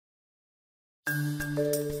The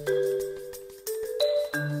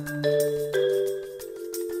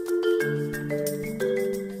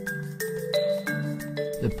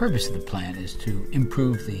purpose of the plan is to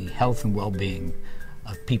improve the health and well-being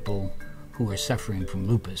of people who are suffering from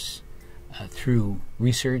lupus through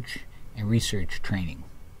research and research training,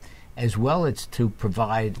 as well as to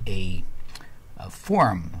provide a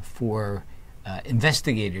forum for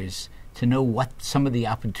investigators to know what some of the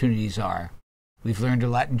opportunities are. We've learned a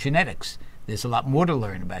lot in genetics. There's a lot more to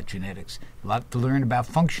learn about genetics, a lot to learn about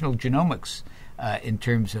functional genomics in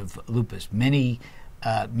terms of lupus. Many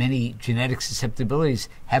genetic susceptibilities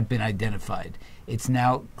have been identified. It's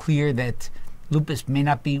now clear that lupus may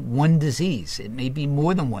not be one disease. It may be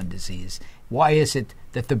more than one disease. Why is it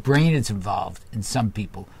that the brain is involved in some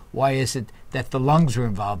people? Why is it that the lungs are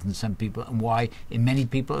involved in some people? And why in many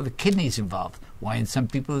people are the kidneys involved? Why in some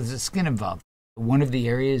people is the skin involved? One of the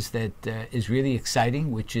areas that is really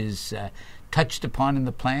exciting, which is touched upon in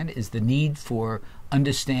the plan, is the need for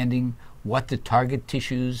understanding what the target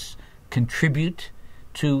tissues contribute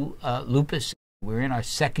to lupus. We're in our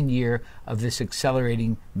second year of this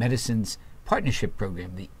Accelerating Medicines Partnership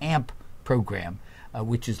Program, the AMP program,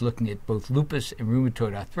 which is looking at both lupus and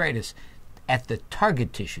rheumatoid arthritis at the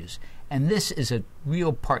target tissues. And this is a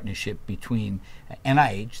real partnership between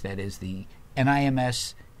NIH, that is the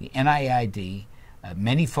NIMS, the NIAID,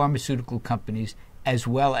 many pharmaceutical companies, as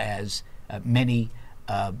well as many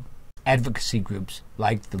advocacy groups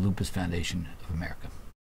like the Lupus Foundation of America.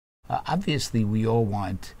 Obviously, we all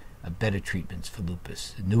want better treatments for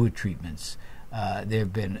lupus, newer treatments. There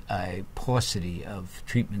have been a paucity of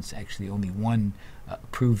treatments, actually only one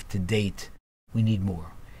approved to date. We need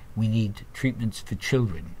more. We need treatments for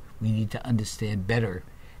children. We need to understand better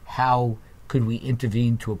how could we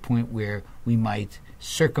intervene to a point where we might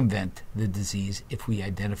circumvent the disease if we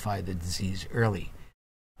identify the disease early.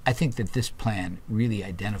 I think that this plan really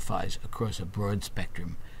identifies across a broad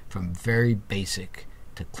spectrum, from very basic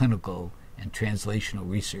to clinical and translational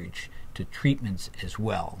research to treatments as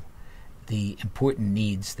well, the important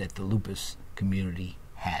needs that the lupus community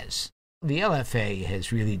has. The LFA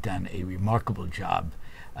has really done a remarkable job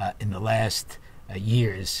in the last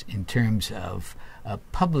years in terms of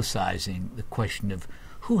publicizing the question of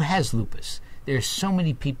who has lupus. There are so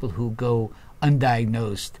many people who go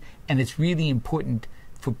undiagnosed, and it's really important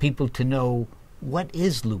for people to know, what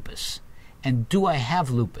is lupus and do I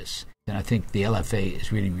have lupus? And I think the LFA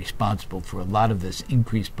is really responsible for a lot of this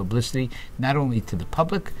increased publicity, not only to the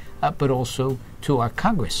public, but also to our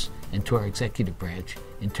Congress and to our executive branch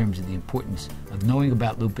in terms of the importance of knowing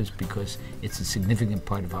about lupus, because it's a significant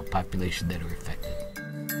part of our population that are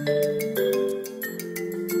affected.